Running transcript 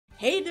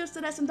Hey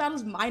dudettes and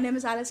dudles, my name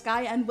is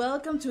Aylasky and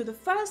welcome to the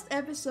first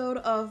episode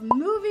of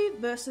Movie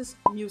vs.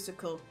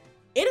 Musical.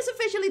 It is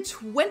officially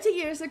 20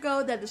 years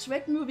ago that the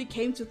Shrek movie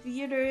came to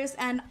theaters,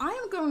 and I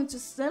am going to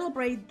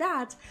celebrate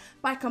that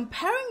by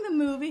comparing the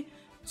movie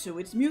to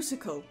its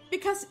musical.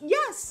 Because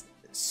yes,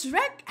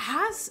 Shrek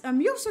has a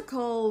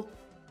musical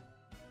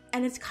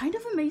and it's kind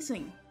of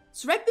amazing.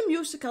 Shrek the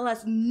musical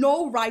has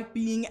no right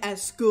being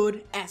as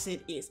good as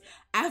it is.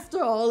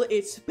 After all,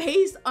 it's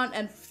based on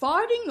a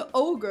farting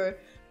ogre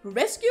who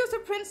rescues a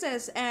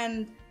princess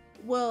and,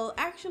 well,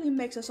 actually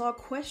makes us all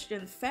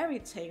question fairy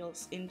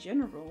tales in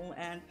general,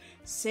 and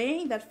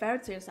saying that fairy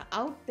tales are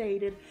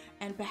outdated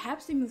and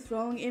perhaps even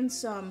throwing in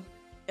some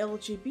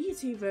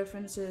LGBT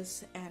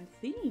references and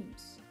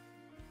themes.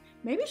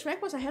 Maybe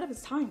Shrek was ahead of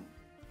its time.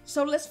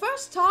 So let's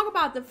first talk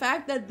about the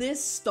fact that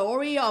this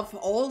story of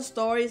all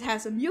stories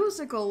has a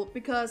musical,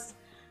 because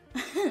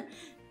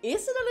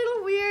is it a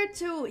little weird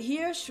to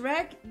hear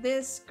Shrek,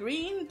 this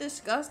green,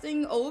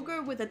 disgusting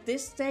ogre with a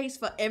distaste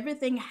for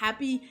everything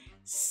happy,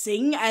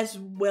 sing as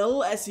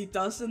well as he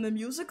does in the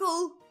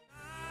musical?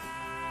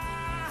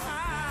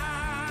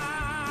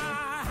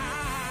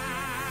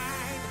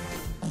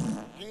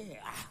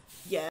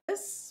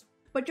 Yes,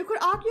 but you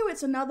could argue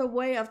it's another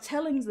way of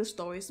telling the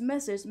story's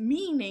message,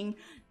 meaning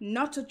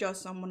not to judge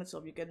someone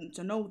until you get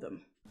to know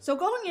them. So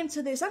going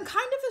into this, I'm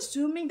kind of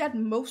assuming that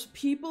most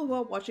people who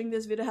are watching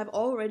this video have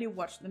already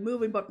watched the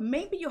movie, but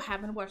maybe you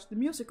haven't watched the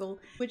musical,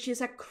 which is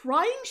a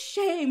crying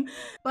shame.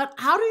 But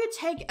how do you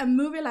take a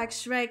movie like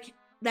Shrek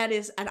that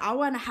is an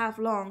hour and a half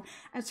long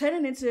and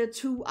turn it into a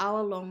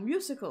 2-hour long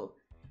musical?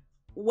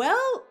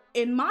 Well,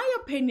 in my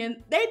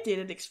opinion, they did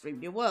it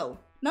extremely well.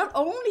 Not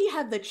only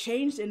have they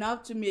changed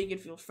enough to make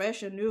it feel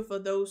fresh and new for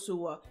those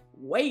who are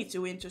way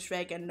too into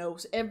Shrek and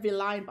knows every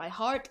line by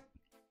heart.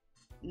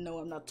 No,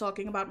 I'm not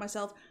talking about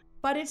myself.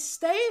 But it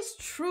stays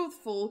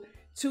truthful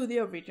to the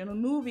original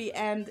movie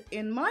and,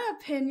 in my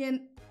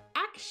opinion,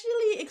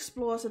 actually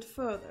explores it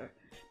further.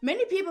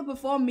 Many people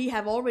before me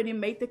have already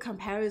made the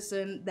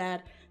comparison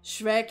that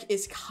Shrek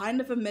is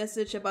kind of a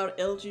message about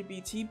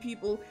LGBT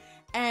people.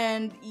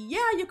 And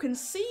yeah, you can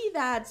see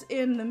that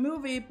in the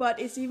movie, but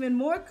it's even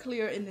more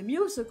clear in the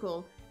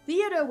musical.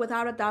 Theater,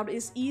 without a doubt,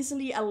 is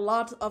easily a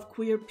lot of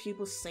queer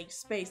people's safe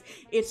space.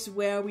 It's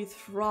where we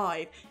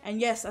thrive. And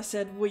yes, I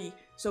said we.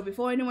 So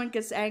before anyone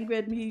gets angry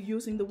at me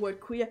using the word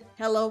queer,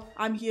 hello,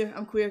 I'm here,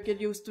 I'm queer,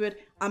 get used to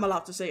it. I'm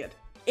allowed to say it.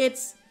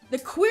 It's the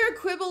queer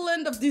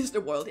equivalent of Disney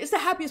World. It's the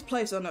happiest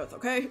place on earth,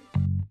 okay?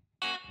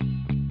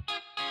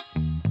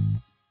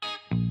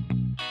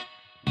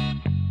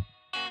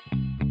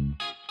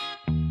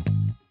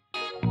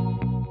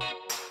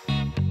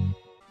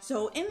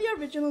 So in the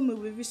original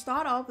movie, we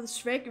start off with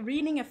Shrek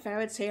reading a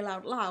fairy tale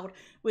out loud,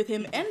 with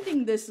him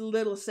ending this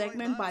little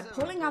segment by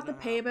pulling out the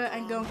paper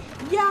and going,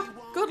 yeah,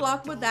 good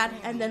luck with that,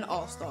 and then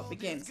All Star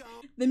begins.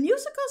 The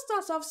musical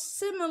starts off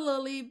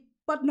similarly,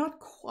 but not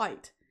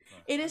quite.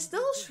 It is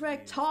still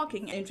Shrek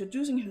talking and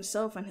introducing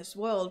himself and his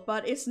world,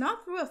 but it's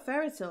not through a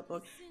fairy tale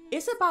book.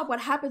 It's about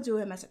what happened to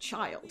him as a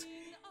child.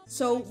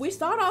 So we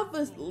start off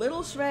with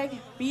little Shrek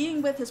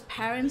being with his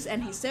parents,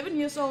 and he's 7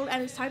 years old,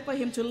 and it's time for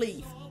him to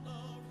leave.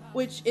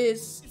 Which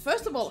is,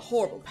 first of all,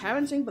 horrible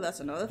parenting, but that's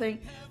another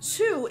thing.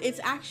 2, it's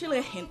actually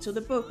a hint to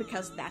the book,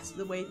 because that's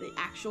the way the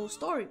actual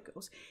story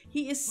goes.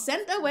 He is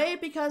sent away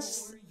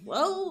because,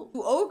 well,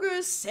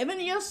 ogre 7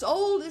 years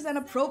old is an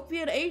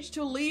appropriate age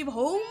to leave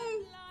home,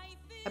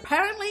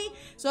 apparently.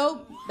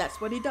 So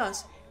that's what he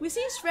does. We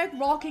see Shrek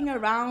walking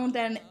around,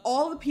 and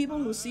all the people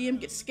who see him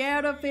get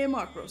scared of him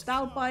or grossed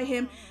out by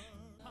him,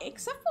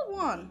 except for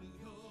one,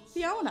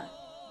 Fiona.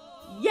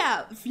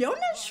 Yeah, Fiona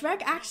and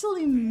Shrek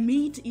actually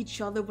meet each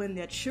other when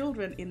they're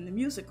children in the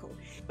musical.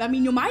 I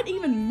mean, you might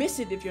even miss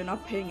it if you're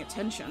not paying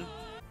attention.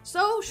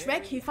 So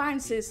Shrek, he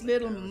finds his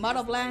little mud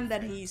of land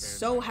that he's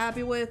so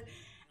happy with,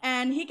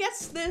 and he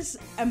gets this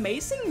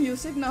amazing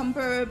music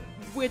number,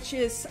 which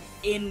is,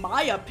 in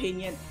my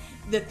opinion,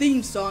 the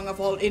theme song of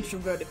all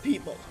introverted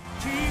people.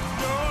 Keep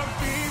your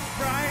big,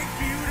 bright,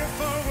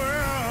 beautiful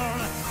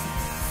world.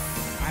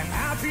 I'm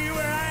happy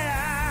where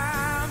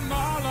I am,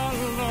 all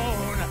alone.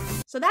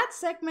 So that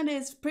segment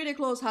is pretty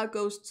close how it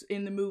goes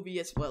in the movie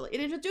as well. It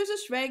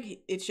introduces Shrek,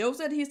 it shows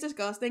that he's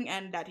disgusting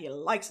and that he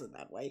likes it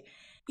that way.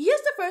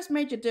 Here's the first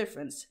major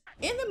difference.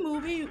 In the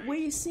movie,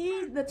 we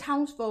see the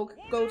townsfolk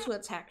go to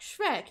attack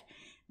Shrek.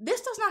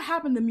 This does not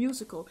happen in the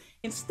musical.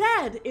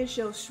 Instead, it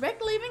shows Shrek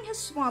leaving his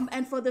swamp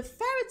and for the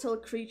fairy tale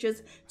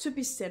creatures to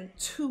be sent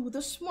to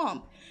the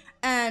swamp.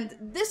 And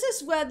this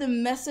is where the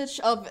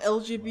message of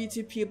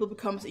LGBT people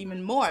becomes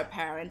even more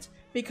apparent,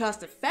 because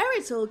the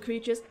fairy tale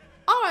creatures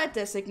are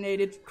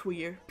designated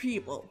queer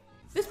people.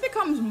 This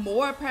becomes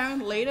more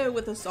apparent later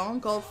with a song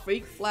called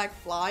Freak Flag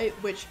Fly,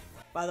 which,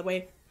 by the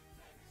way,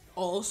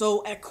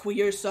 also a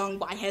queer song.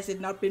 Why has it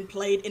not been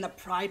played in a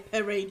pride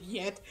parade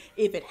yet?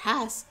 If it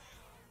has,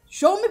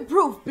 show me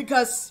proof,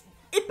 because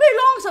it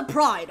belongs at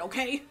Pride,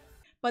 okay?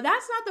 But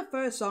that's not the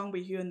first song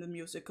we hear in the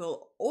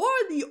musical, or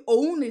the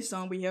only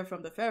song we hear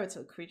from the fairy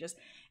tale creatures.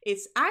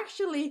 It's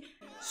actually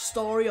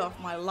Story of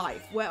My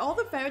Life, where all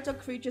the fairy tale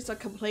creatures are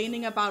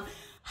complaining about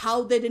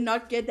how they did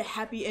not get the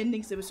happy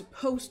endings they were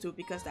supposed to,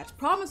 because that's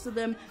promised to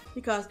them,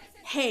 because,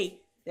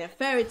 hey, they're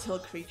fairy tale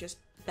creatures,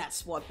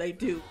 that's what they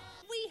do.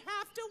 We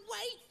have to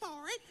wait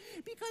for it,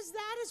 because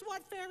that is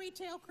what fairy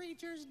tale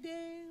creatures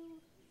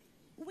do.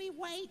 We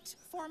wait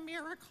for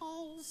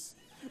miracles.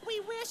 We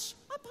wish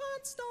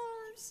upon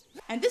stars.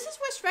 And this is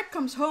where Shrek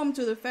comes home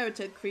to the fairy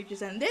tale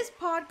creatures, and this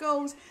part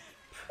goes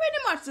pretty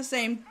much the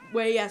same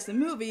way as the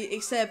movie,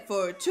 except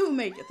for two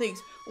major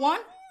things. One,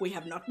 we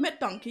have not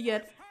met Donkey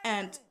yet,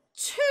 and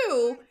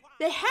two,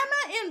 they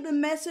hammer in the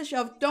message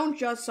of don't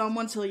judge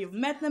someone till you've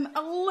met them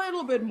a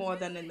little bit more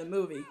than in the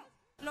movie.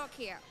 Look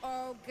here,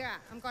 oh God,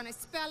 I'm gonna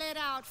spell it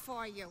out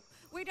for you.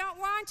 We don't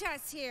want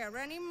us here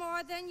any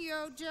more than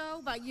you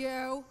do, but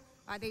you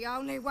are the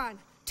only one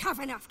tough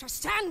enough to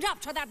stand up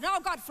to that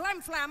no-good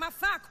flim-flam of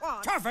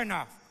Farquaad. Tough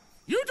enough?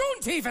 You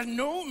don't even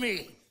know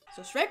me.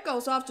 So Shrek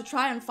goes off to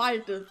try and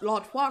fight the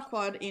Lord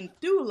Farquaad in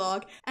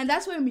Dudeles, and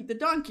that's where we meet the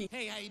donkey.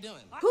 Hey, how you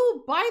doing?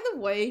 Who, by the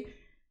way,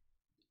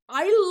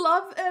 I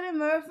love Eddie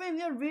Murphy in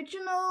the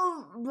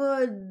original,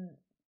 but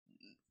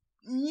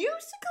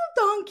musical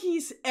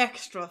donkey's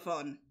extra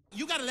fun.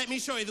 You gotta let me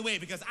show you the way,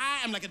 because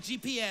I am like a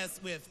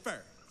GPS with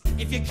fur.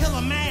 If you kill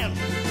a man,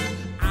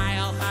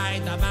 I'll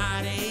hide the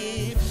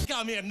body.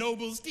 Call me a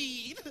noble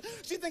steed.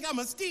 She think I'm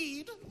a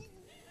steed.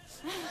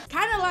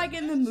 Kinda like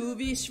in the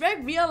movie,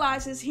 Shrek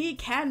realizes he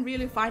can't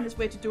really find his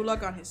way to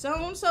Dudeles on his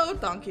own, so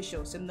Donkey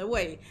shows him the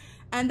way.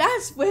 And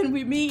that's when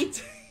we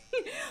meet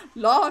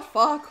Lord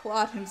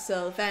Farquaad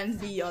himself and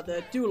the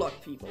other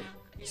Dudeles people.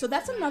 So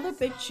that's another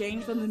big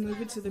change from the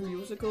movie to the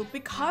musical.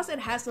 Because it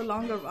has a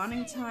longer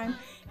running time,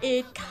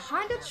 it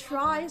kinda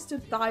tries to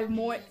dive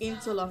more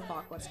into Lord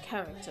Farquaad's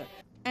character.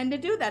 And they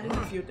do that in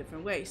a few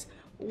different ways.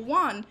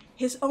 One,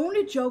 his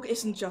only joke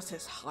isn't just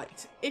his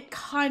height. It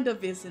kind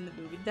of is in the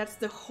movie. That's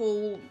the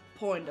whole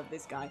point of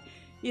this guy.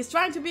 He's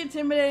trying to be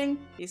intimidating.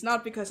 He's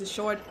not because he's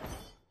short.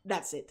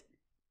 That's it.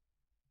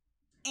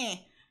 In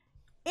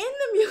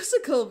the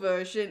musical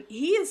version,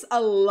 he is a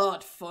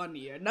lot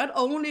funnier. Not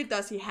only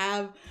does he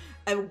have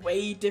a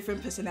way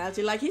different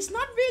personality, like he's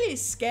not really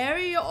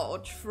scary or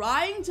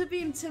trying to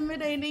be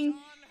intimidating.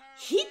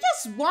 He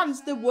just wants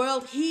the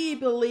world he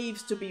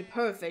believes to be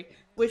perfect,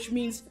 which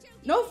means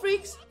no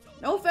freaks,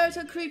 no fairy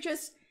tale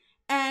creatures,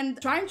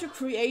 and trying to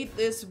create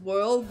this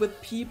world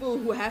with people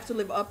who have to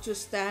live up to a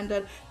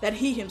standard that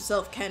he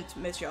himself can't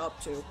measure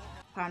up to.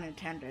 Pun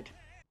intended.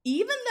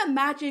 Even the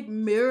magic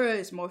mirror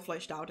is more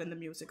fleshed out in the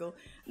musical.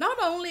 Not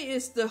only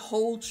is the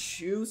whole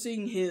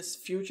choosing his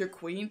future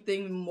queen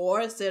thing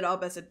more set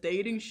up as a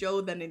dating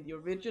show than in the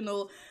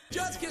original.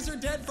 Just kiss her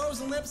dead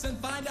frozen lips and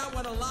find out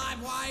what a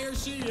live wire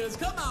she is.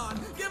 Come on,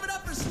 give it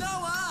up for Snow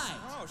Eye.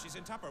 Oh, she's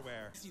in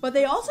Tupperware. But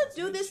they also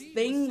do this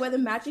thing where the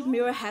magic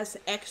mirror has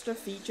extra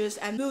features,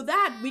 and through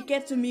that we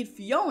get to meet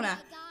Fiona,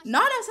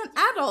 not as an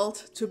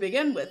adult to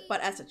begin with, but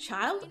as a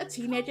child, a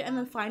teenager, and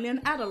then finally an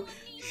adult,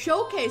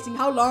 showcasing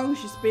how long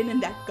she's been in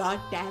that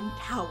goddamn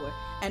tower,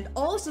 and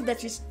also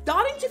that she's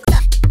starting to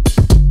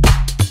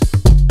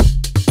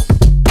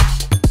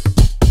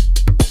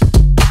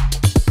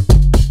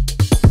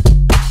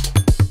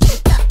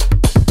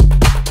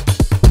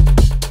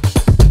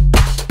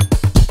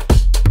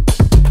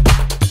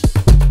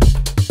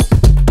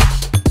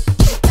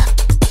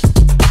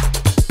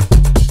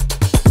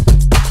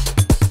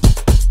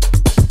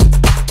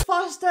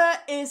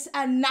is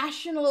a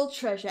national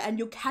treasure, and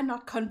you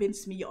cannot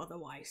convince me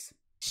otherwise.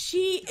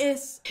 She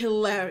is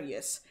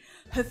hilarious.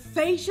 Her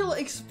facial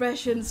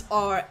expressions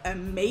are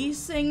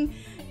amazing.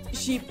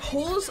 She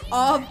pulls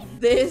off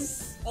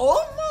this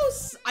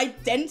almost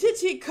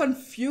identity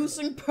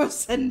confusing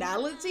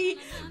personality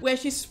where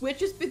she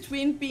switches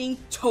between being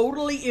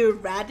totally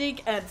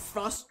erratic and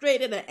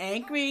frustrated and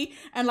angry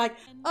and like,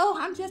 oh,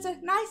 I'm just a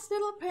nice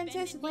little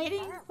princess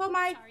waiting for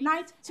my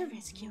knight to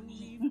rescue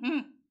me.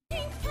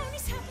 Pink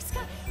ponies, happy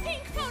sky.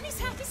 Pink ponies,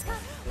 happy sky.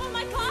 Oh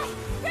my god,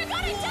 we're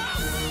gonna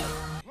die!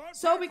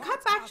 So we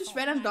cut back to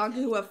Shrek and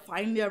Donkey, who have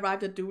finally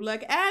arrived at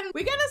Dudeles, and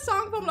we get a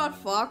song from Lord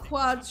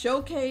Farquaad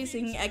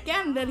showcasing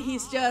again that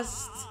he's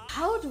just,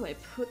 how do I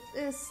put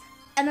this?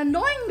 An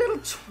annoying little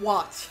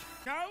twat.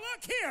 Now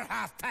look here,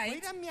 half-pint.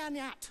 Wait a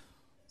minute.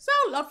 So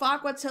Lord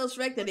Farquaad tells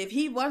Shrek that if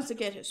he wants to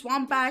get his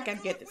swamp back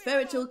and get the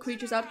fairy tale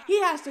creatures out, he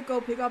has to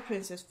go pick up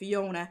Princess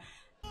Fiona.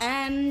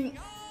 And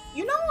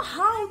you know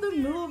how the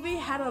movie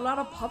had a lot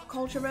of pop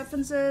culture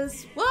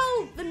references?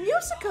 Well, the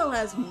musical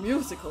has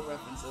musical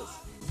references.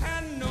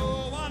 And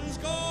no one's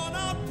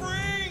gonna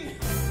bring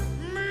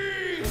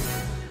me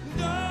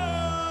down.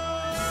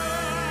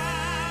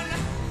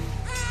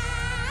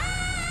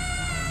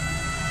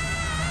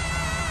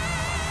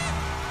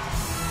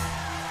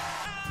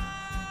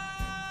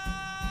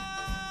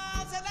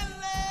 To the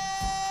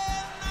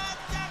land of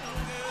jungle,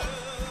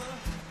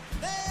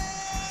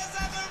 there's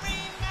a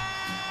green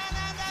man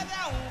and a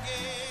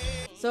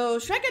donkey. So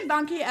Shrek and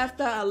Donkey,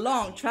 after a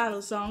long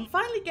travel song,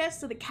 finally gets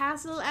to the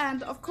castle,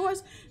 and of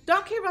course,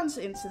 Donkey runs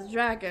into the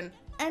dragon.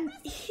 And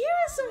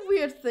here's a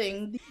weird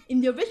thing. In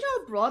the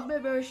original Broadway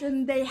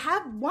version, they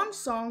have one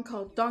song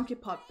called Donkey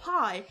Pot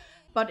Pie,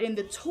 but in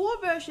the tour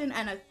version,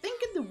 and I think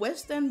in the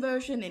West End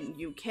version in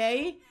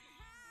UK,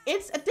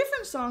 it's a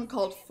different song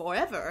called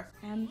Forever.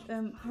 And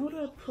how do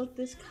I put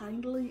this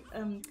kindly?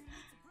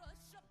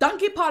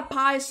 Donkey Pot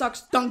Pie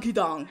sucks donkey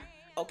dong.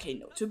 Okay,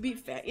 no, to be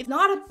fair, it's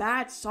not a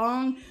bad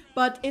song,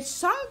 but it's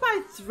sung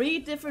by 3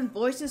 different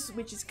voices,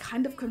 which is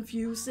kind of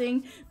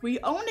confusing. We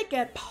only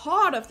get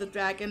part of the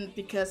dragon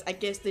because I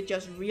guess they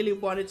just really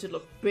wanted to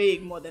look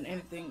big more than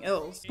anything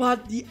else.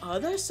 But the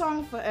other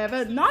song,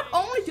 Forever, not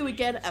only do we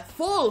get a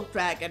full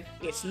dragon,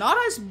 it's not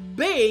as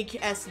big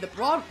as the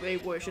Broadway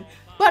version,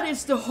 but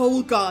it's the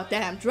whole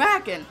goddamn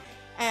dragon.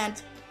 And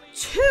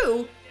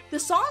 2, the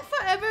song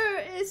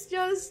Forever is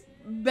just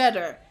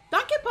better.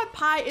 Donkey Pot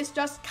Pie is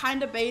just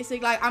kind of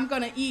basic, like, I'm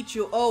gonna eat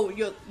you. Oh,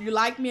 you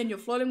like me and you're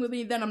flirting with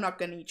me, then I'm not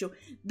gonna eat you.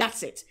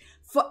 That's it.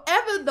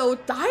 Forever, though,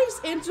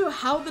 dives into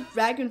how the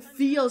dragon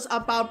feels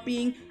about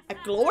being a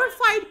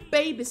glorified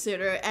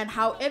babysitter and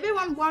how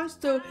everyone wants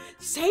to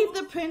save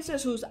the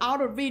princess who's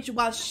out of reach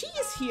while she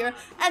is here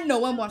and no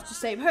one wants to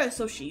save her,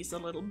 so she's a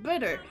little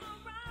bitter.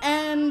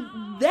 And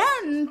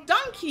then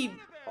Donkey,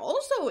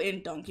 also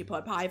in Donkey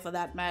Pot Pie for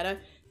that matter,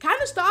 kind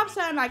of stops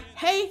and like,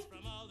 hey,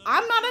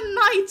 I'm not a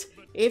knight.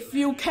 If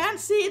you can't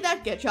see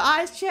that, get your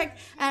eyes checked.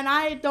 And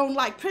I don't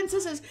like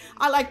princesses,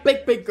 I like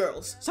big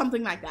girls.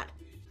 Something like that.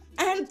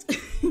 And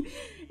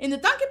in the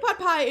Donkey Pot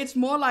Pie, it's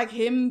more like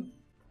him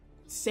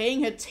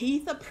saying her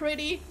teeth are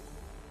pretty.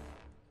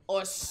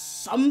 Or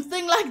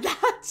something like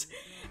that.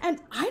 And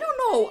I don't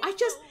know,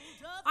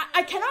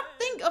 I cannot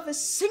think of a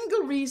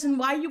single reason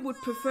why you would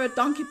prefer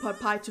Donkey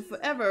Pot Pie to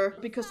Forever.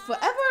 Because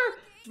Forever,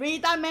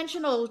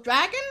 3-dimensional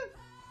dragon,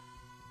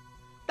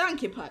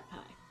 Donkey Pot Pie.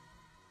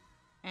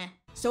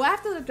 So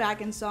after the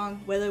dragon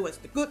song, whether it was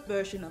the good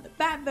version or the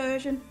bad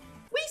version,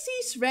 we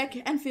see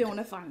Shrek and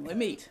Fiona finally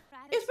meet.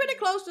 It's pretty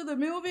close to the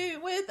movie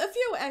with a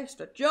few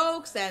extra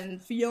jokes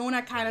and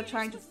Fiona kind of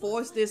trying to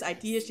force this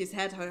idea she's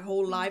had her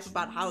whole life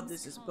about how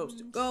this is supposed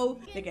to go.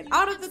 They get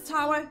out of the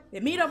tower, they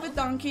meet up with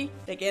Donkey,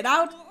 they get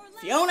out,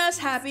 Fiona's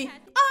happy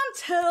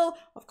until,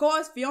 of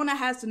course, Fiona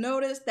has to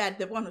notice that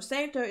the one who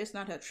saved her is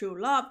not her true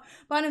love,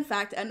 but in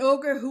fact an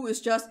ogre who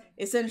is just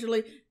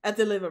essentially a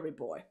delivery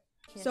boy.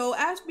 So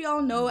as we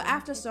all know,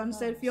 after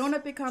sunset, Fiona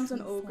becomes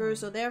an ogre,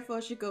 so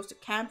therefore she goes to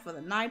camp for the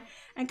night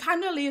and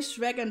kinda leaves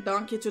Shrek and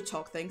Donkey to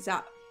talk things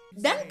out.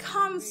 Then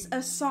comes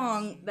a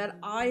song that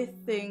I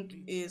think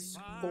is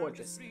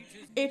gorgeous.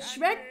 It's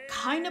Shrek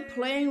kind of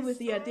playing with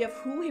the idea of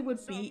who he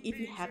would be if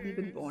he hadn't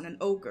been born an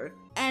ogre.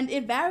 And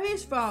it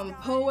varies from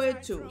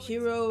poet to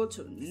hero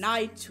to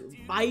knight to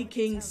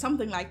Viking,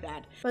 something like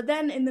that. But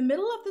then in the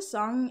middle of the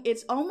song,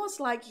 it's almost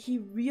like he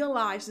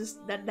realizes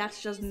that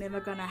that's just never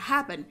gonna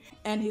happen.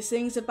 And he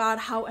sings about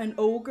how an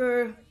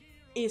ogre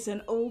is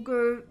an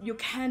ogre, you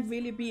can't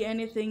really be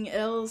anything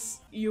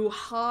else, you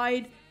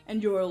hide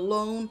and you're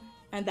alone.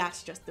 And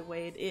that's just the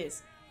way it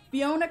is.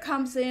 Fiona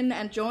comes in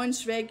and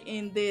joins Shrek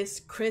in this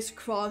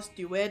crisscross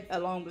duet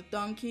along with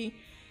Donkey.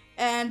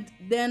 And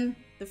then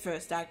the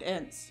first act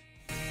ends.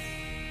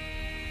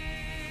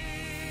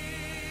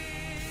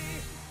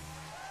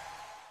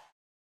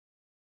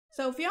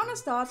 So Fiona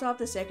starts off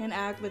the second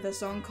act with a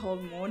song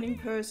called Morning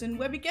Person,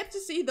 where we get to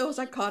see those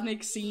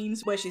iconic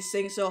scenes where she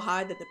sings so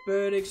high that the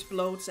bird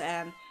explodes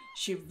and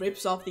she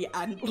rips off the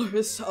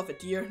antlers of a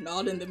deer.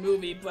 Not in the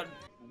movie, but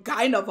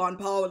kind of on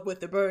par with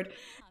the bird.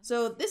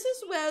 So this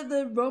is where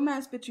the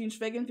romance between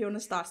Shrek and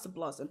Fiona starts to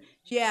blossom.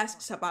 She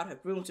asks about her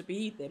groom to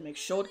be, they make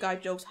short guy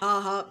jokes,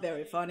 haha,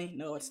 very funny.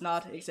 No, it's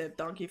not, except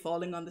Donkey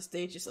falling on the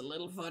stage is a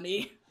little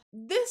funny.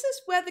 This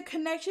is where the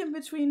connection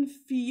between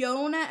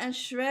Fiona and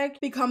Shrek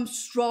becomes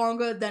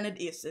stronger than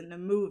it is in the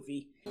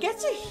movie. We get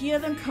to hear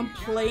them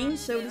complain,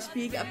 so to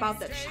speak,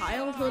 about their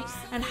childhood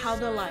and how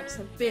their lives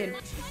have been.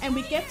 And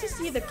we get to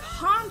see the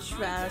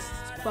contrasts,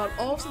 but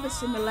also the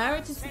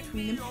similarities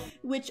between them,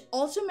 which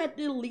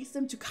ultimately leads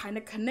them to kind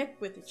of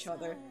connect with each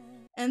other.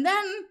 And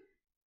then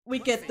we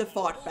get the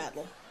fart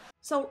battle.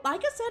 So,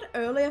 like I said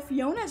earlier,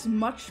 Fiona is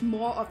much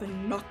more of a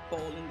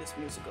nutball in this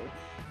musical.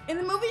 In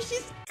the movie,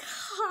 she's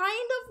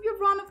kind of your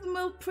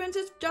run-of-the-mill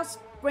princess, just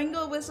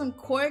sprinkled with some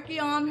quirky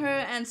on her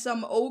and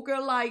some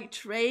ogre-like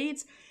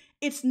traits.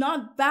 It's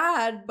not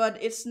bad,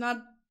 but it's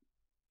not...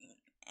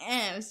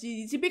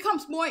 She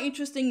becomes more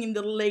interesting in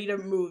the later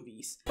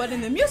movies. But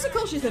in the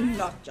musical, she's a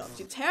nutjob.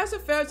 She tears her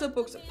fairy tale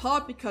books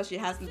apart because she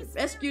hasn't been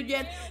rescued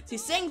yet. She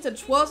sings and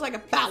twirls like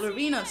a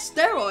ballerina on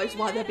steroids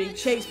while they're being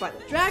chased by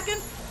the dragon.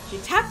 She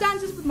tap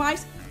dances with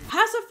mice,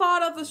 has a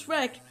fart off the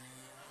Shrek.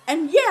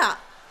 And yeah,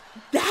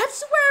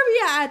 that's where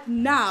we are at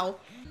now.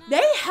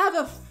 They have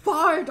a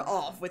fart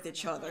off with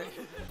each other.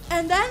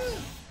 And then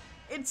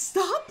it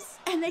stops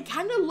and they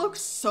kind of look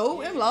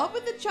so in love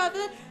with each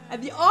other.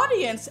 And the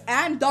audience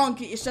and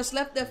Donkey is just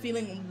left there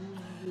feeling,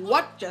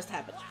 what just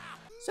happened?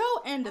 So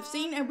end of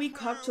scene and we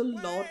cut to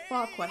Lord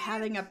Farquaad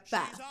having a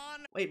bath.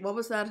 Wait, what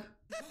was that?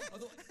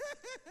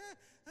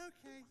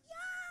 Okay.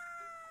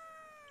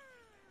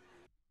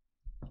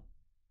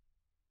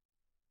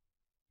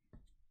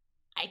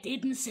 I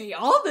didn't say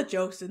all the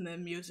jokes in the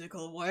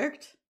musical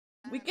worked.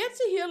 We get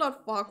to hear Lord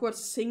Farquaad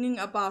singing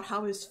about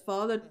how his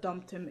father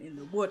dumped him in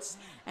the woods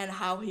and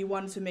how he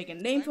wanted to make a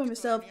name for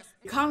himself,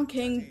 become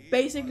king,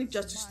 basically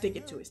just to stick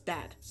it to his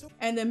dad.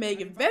 And they make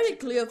it very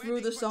clear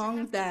through the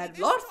song that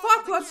Lord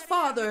Farquaad's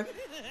father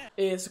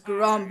is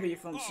Grumpy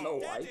from Snow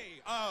White.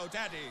 Oh,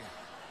 Daddy.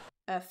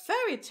 A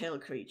fairy tale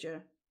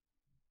creature.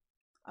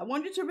 I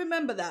want you to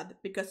remember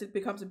that because it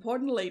becomes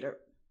important later.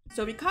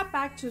 So we cut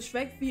back to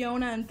Shrek,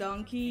 Fiona, and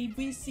Donkey.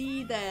 We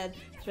see that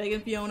Shrek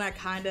and Fiona are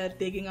kinda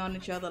digging on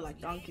each other like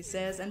Donkey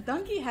says, and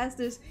Donkey has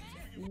this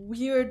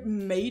weird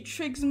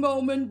Matrix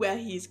moment where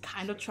he's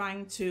kind of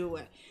trying to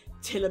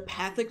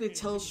telepathically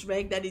tell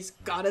Shrek that he's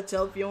gotta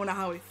tell Fiona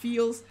how he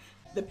feels.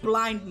 The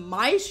blind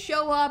mice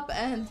show up,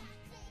 and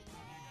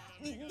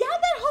yeah,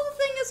 that whole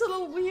thing is a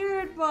little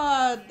weird,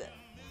 but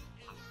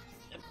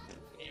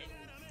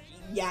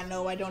yeah,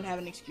 no, I don't have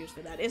an excuse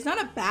for that. It's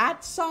not a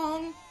bad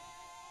song,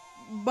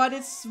 but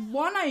it's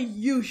one I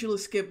usually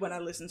skip when I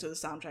listen to the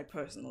soundtrack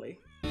personally.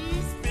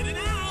 Spit it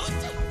out!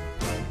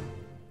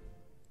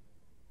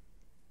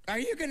 Are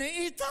you gonna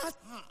eat that?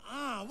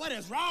 What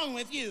is wrong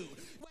with you?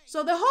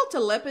 So the whole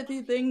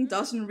telepathy thing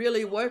doesn't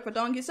really work for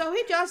Donkey, so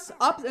he just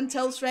ups and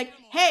tells Shrek,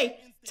 hey,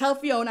 tell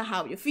Fiona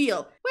how you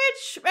feel.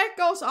 Which Shrek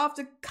goes off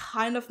to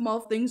kind of mull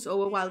things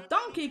over while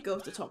Donkey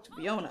goes to talk to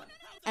Fiona.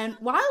 And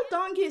while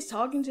Donkey is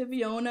talking to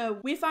Fiona,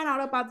 we find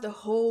out about the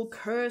whole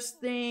curse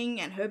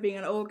thing and her being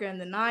an ogre in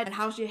the night and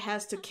how she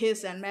has to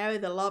kiss and marry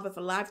the love of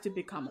her life to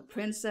become a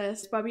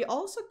princess. But we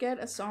also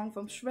get a song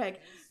from Shrek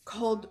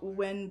called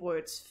When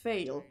Words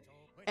Fail.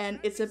 And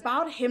it's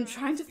about him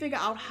trying to figure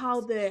out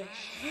how the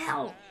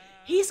hell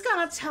he's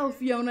gonna tell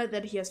Fiona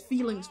that he has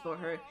feelings for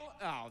her.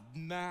 Oh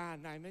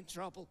man, I'm in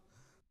trouble.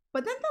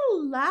 But then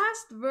the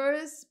last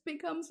verse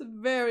becomes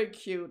very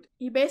cute.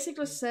 He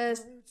basically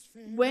says,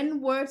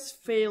 when words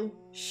fail,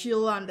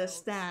 she'll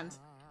understand.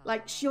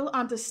 Like, she'll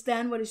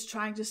understand what he's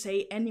trying to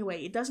say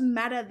anyway. It doesn't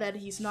matter that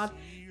he's not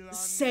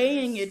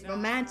saying it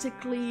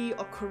romantically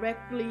or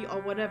correctly or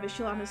whatever,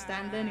 she'll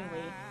understand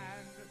anyway.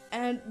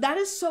 And that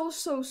is so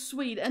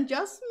sweet and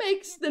just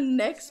makes the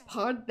next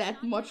part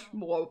that much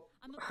more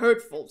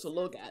hurtful to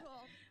look at.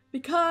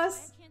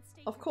 Because,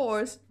 of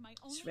course,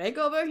 Shrek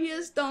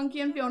overhears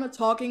Donkey and Fiona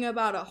talking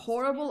about a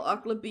horrible,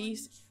 ugly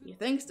beast. He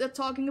thinks they're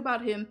talking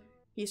about him.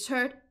 He's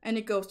hurt, and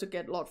he goes to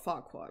get Lord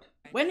Farquaad.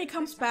 When he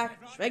comes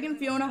back, Shrek and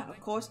Fiona, of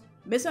course,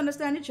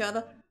 misunderstand each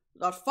other.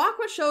 Lord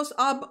Farquaad shows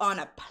up on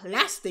a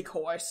plastic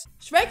horse.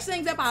 Shrek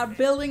thinks about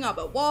building up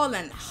a wall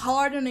and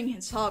hardening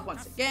his heart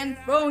once again,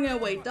 throwing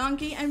away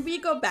Donkey, and we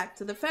go back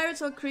to the fairy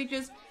tale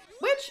creatures,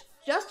 which,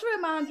 just to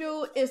remind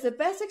you, is the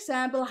best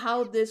example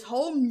how this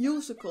whole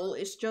musical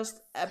is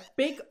just a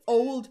big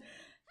old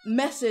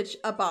message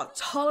about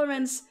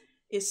tolerance,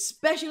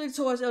 especially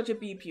towards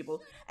LGBT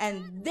people.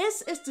 And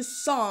this is the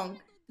song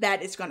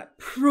that is gonna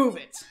prove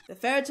it. The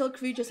fairy tale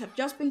creatures have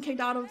just been kicked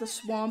out of the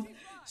swamp,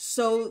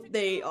 so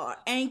they are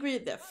angry,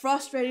 they're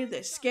frustrated,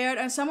 they're scared,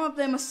 and some of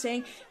them are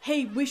saying,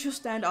 hey, we should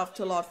stand up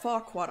to Lord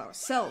Farquaad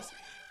ourselves.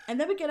 And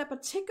then we get a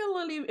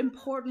particularly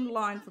important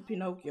line from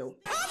Pinocchio.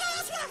 Oh,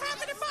 that's what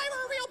happened if I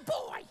were a real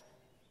boy!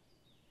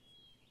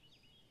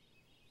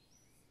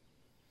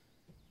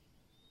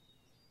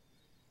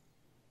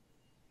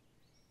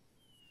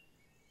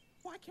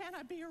 Why can't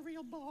I be a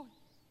real boy?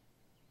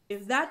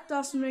 If that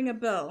doesn't ring a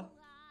bell,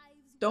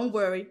 don't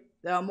worry,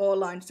 there are more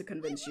lines to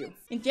convince you.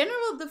 In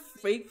general, the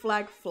Freak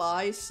Flag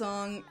Fly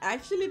song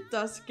actually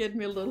does get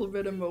me a little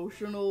bit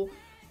emotional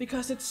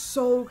because it's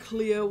so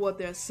clear what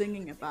they're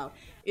singing about.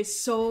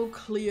 It's so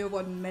clear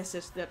what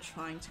message they're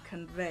trying to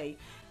convey.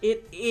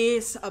 It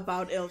is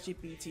about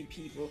LGBT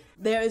people.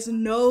 There is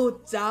no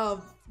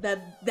doubt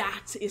that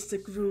that is the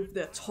group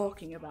they're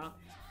talking about.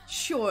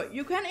 Sure,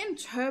 you can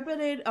interpret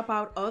it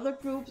about other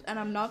groups, and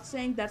I'm not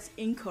saying that's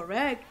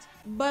incorrect,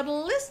 but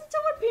listen to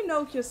what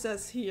Pinocchio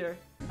says here.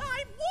 I'm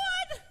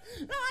wood!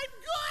 I'm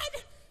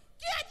good!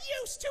 Get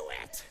used to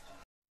it!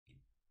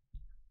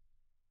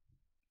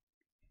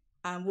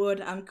 I'm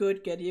wood, I'm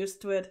good, get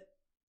used to it.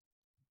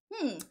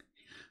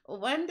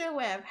 Wonder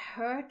where I've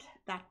heard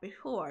that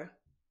before.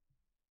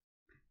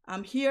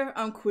 I'm here,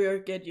 I'm queer,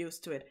 get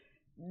used to it.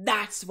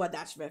 That's what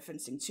that's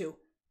referencing to.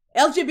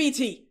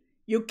 LGBT!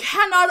 You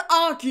cannot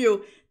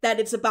argue that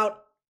it's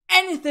about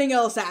anything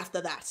else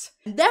after that.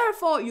 And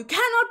therefore, you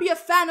cannot be a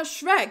fan of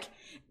Shrek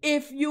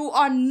if you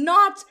are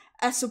not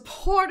a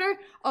supporter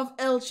of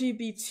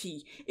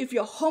LGBT. If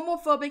you're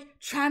homophobic,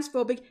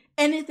 transphobic,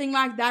 anything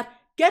like that,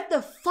 get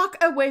the fuck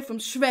away from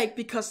Shrek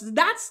because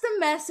that's the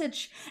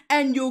message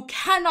and you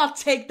cannot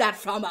take that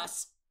from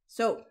us.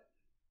 So,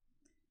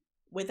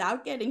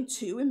 without getting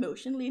too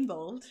emotionally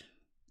involved,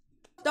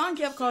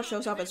 Donkey of course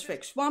shows up at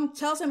Shrek's swamp,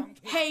 tells him,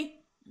 hey,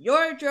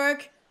 you're a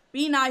jerk,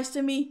 be nice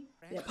to me.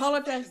 They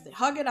apologize, they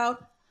hug it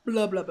out,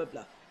 blah blah blah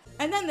blah.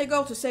 And then they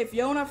go to save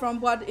Fiona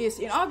from what is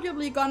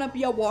inarguably gonna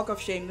be a walk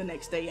of shame the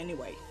next day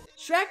anyway.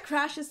 Shrek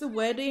crashes the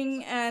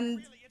wedding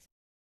and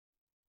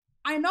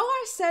I know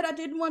I said I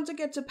didn't want to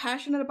get too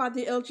passionate about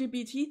the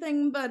LGBT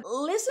thing, but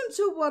listen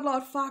to what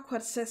Lord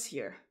Farquaad says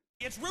here.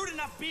 It's rude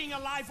enough being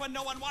alive when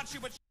no one wants you,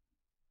 but...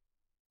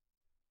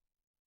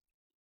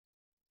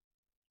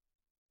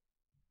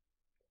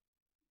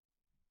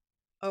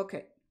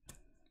 Okay.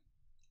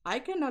 I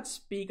cannot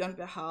speak on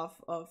behalf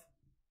of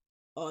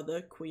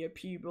other queer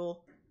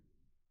people,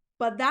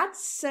 but that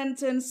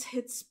sentence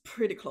hits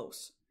pretty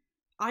close.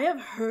 I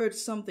have heard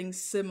something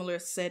similar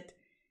said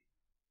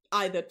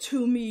either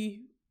to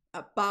me,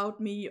 about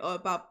me, or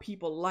about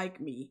people like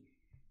me.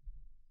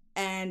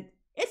 And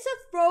it's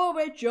a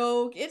throwaway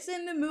joke, it's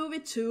in the movie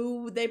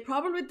too, they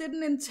probably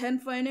didn't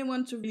intend for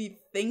anyone to really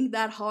think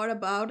that hard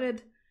about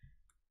it.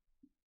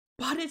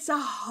 But it's a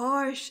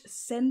harsh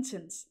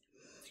sentence.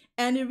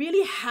 And it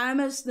really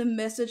hammers the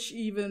message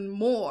even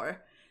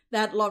more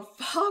that Lord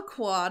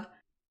Farquaad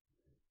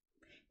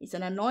is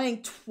an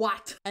annoying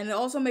twat. And it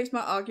also makes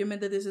my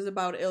argument that this is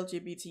about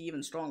LGBT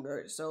even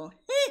stronger, so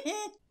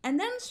And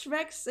then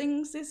Shrek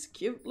sings this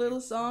cute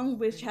little song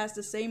which has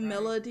the same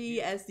melody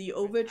as the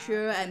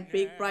overture and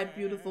Big Bright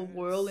Beautiful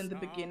World in the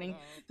beginning.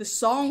 The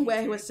song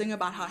where he was singing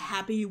about how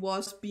happy he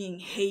was being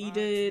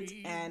hated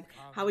and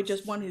how he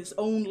just wanted his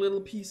own little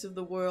piece of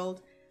the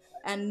world.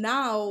 And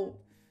now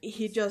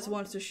he just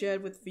wants to share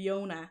it with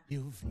Fiona.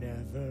 You've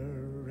never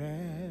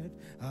read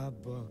a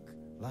book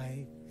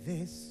like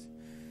this,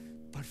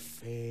 but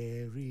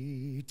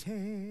fairy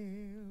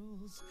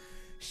tales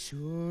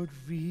should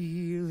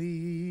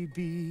really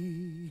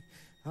be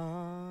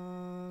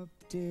updated.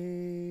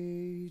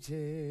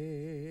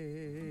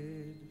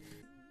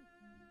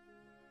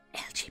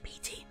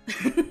 LGBT.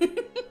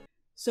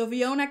 So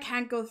Fiona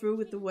can't go through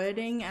with the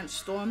wedding and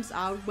storms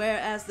out,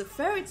 whereas the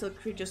fairy tale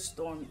creatures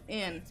storm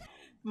in,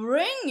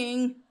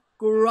 bringing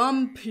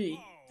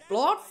Grumpy,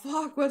 Lord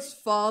Farquaad's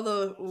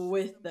father,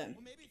 with them.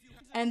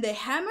 And they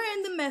hammer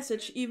in the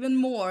message even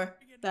more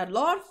that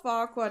Lord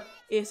Farquaad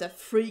is a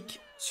freak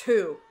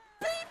too.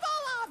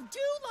 People of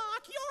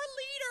Duloc, your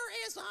leader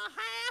is a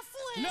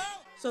halfling!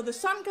 No! So the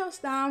sun goes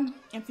down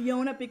and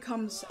Fiona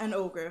becomes an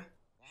ogre.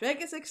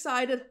 Shrek is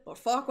excited, but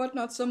Farquaad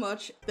not so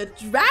much. The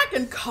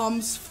dragon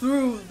comes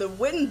through the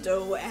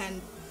window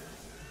and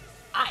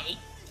I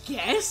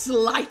guess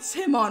lights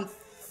him on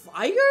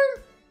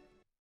fire?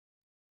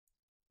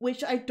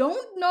 Which I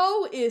don't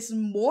know is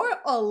more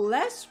or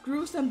less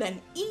gruesome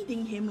than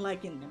eating him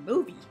like in the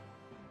movie.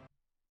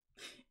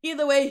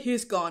 Either way,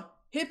 he's gone.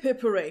 Hip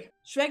hip hooray.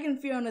 Shrek and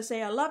Fiona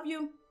say I love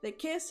you, they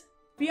kiss.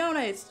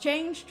 Fiona is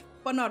changed,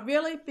 but not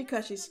really,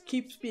 because she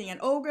keeps being an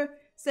ogre,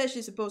 says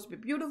she's supposed to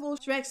be beautiful.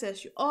 Shrek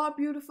says you are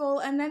beautiful,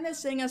 and then they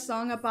sing a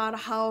song about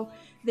how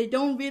they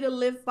don't really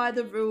live by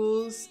the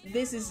rules.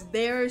 This is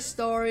their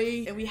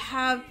story, and we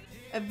have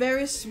a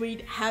very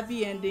sweet,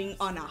 happy ending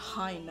on a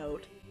high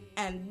note.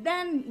 And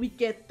then we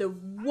get the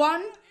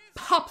one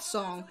pop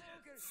song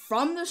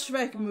from the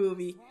Shrek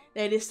movie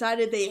they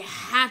decided they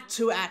had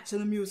to add to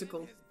the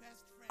musical.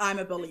 I'm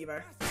a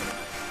Believer.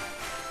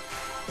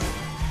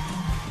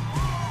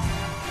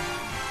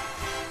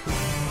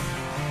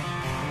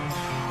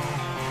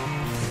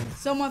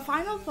 So my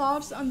final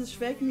thoughts on the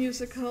Shrek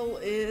musical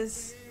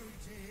is,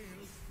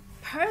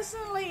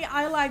 personally,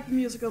 I like the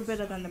musical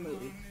better than the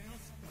movie.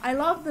 I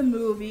love the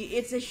movie,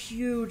 it's a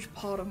huge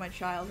part of my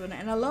childhood,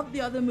 and I love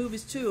the other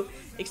movies too,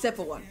 except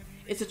for one.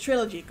 It's a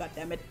trilogy,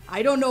 goddammit.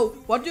 I don't know,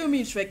 what do you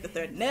mean Shrek the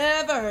Third?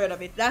 Never heard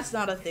of it, that's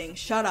not a thing,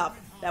 shut up.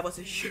 That was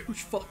a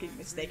huge fucking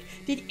mistake.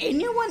 Did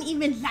anyone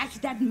even like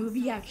that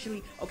movie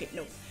actually? Okay,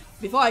 no.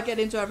 Before I get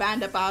into a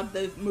rant about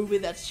the movie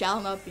that shall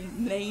not be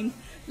named,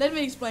 let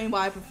me explain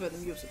why I prefer the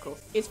musical.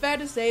 It's fair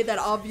to say that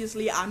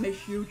obviously I'm a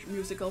huge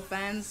musical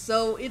fan,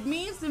 so it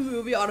means the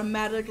movie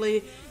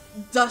automatically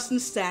doesn't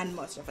stand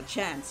much of a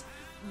chance.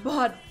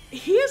 But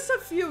here's a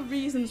few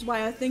reasons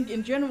why I think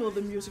in general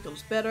the musical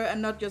is better,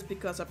 and not just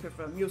because I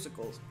prefer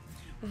musicals.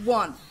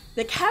 1.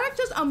 The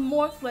characters are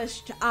more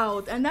fleshed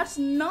out, and that's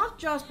not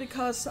just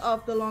because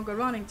of the longer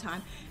running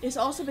time, it's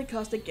also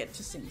because they get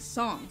to sing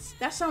songs.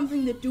 That's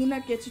something they do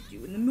not get to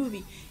do in the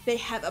movie. They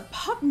have a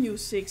pop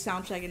music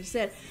soundtrack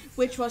instead,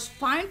 which was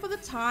fine for the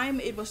time,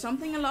 it was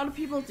something a lot of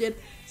people did.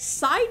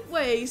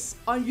 Sidways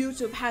on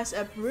YouTube has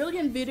a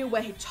brilliant video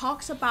where he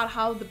talks about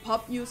how the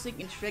pop music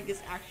in Shrek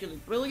is actually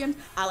brilliant.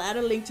 I'll add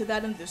a link to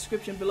that in the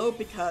description below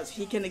because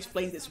he can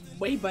explain this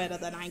way better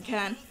than I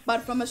can.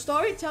 But from a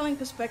storytelling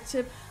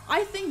perspective,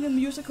 I think the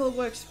musical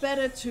works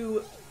better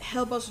to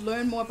help us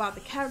learn more about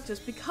the characters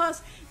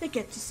because they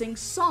get to sing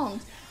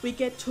songs. We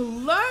get to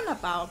learn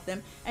about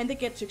them and they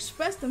get to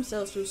express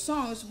themselves through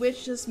songs,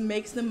 which just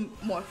makes them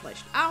more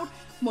fleshed out,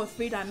 more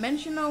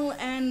three-dimensional,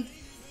 and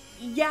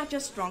yeah,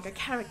 just stronger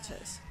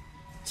characters.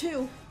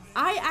 2.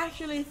 I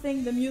actually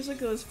think the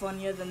musical is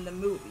funnier than the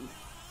movie.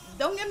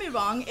 Don't get me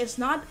wrong, it's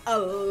not a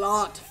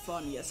lot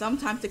funnier.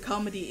 Sometimes the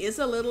comedy is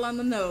a little on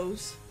the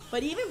nose.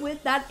 But even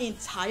with that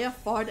entire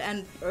fart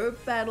and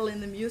burp battle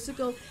in the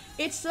musical,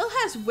 it still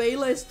has way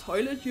less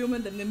toilet humor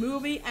than the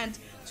movie, and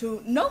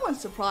to no one's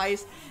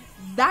surprise,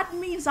 that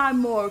means I'm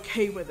more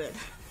okay with it.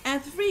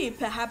 And 3,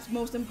 perhaps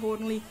most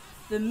importantly,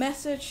 the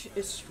message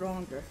is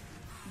stronger.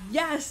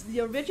 yes,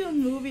 the original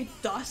movie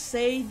does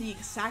say the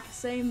exact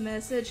same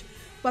message,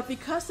 but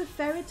because the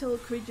fairy tale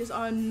creatures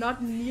are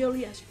not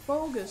nearly as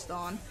focused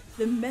on,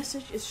 the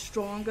message is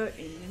stronger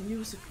in the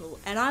musical.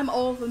 And I'm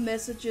all for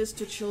messages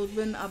to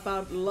children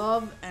about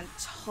love and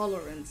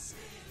tolerance.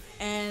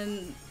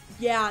 And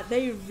yeah,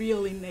 they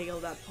really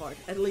nailed that part,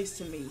 at least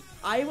to me.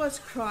 I was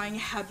crying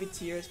happy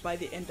tears by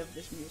the end of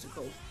this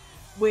musical,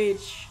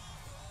 which,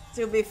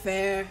 to be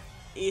fair,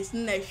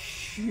 isn't a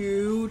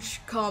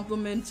huge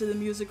compliment to the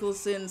musical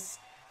since,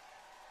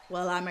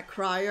 well, I'm a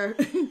crier,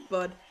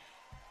 but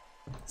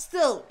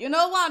still, you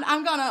know what?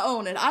 I'm gonna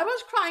own it. I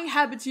was crying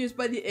happy tears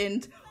by the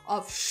end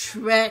of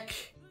Shrek.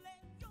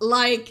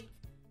 Like,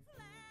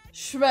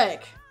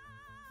 Shrek,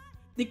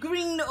 the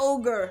green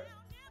ogre,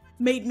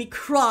 made me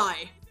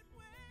cry.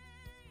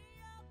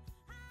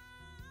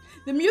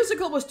 The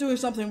musical was doing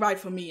something right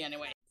for me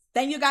anyway.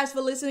 Thank you guys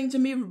for listening to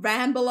me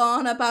ramble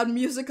on about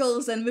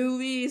musicals and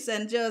movies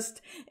and just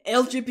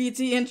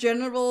LGBT in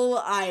general.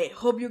 I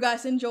hope you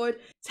guys enjoyed.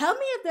 Tell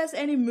me if there's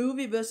any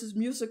movie versus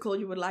musical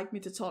you would like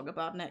me to talk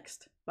about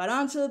next. But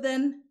until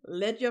then,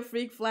 let your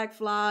freak flag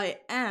fly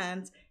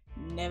and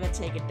never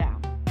take it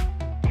down.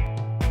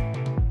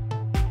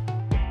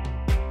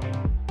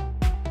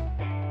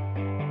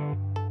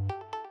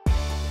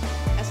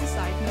 As a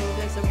side note,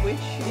 there's a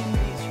witch in the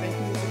Shrek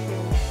musical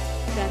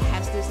that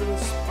has this little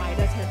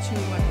spider tattoo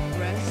on her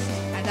breast,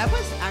 and that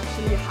was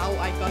actually how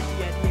I got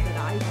the idea that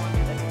I wanted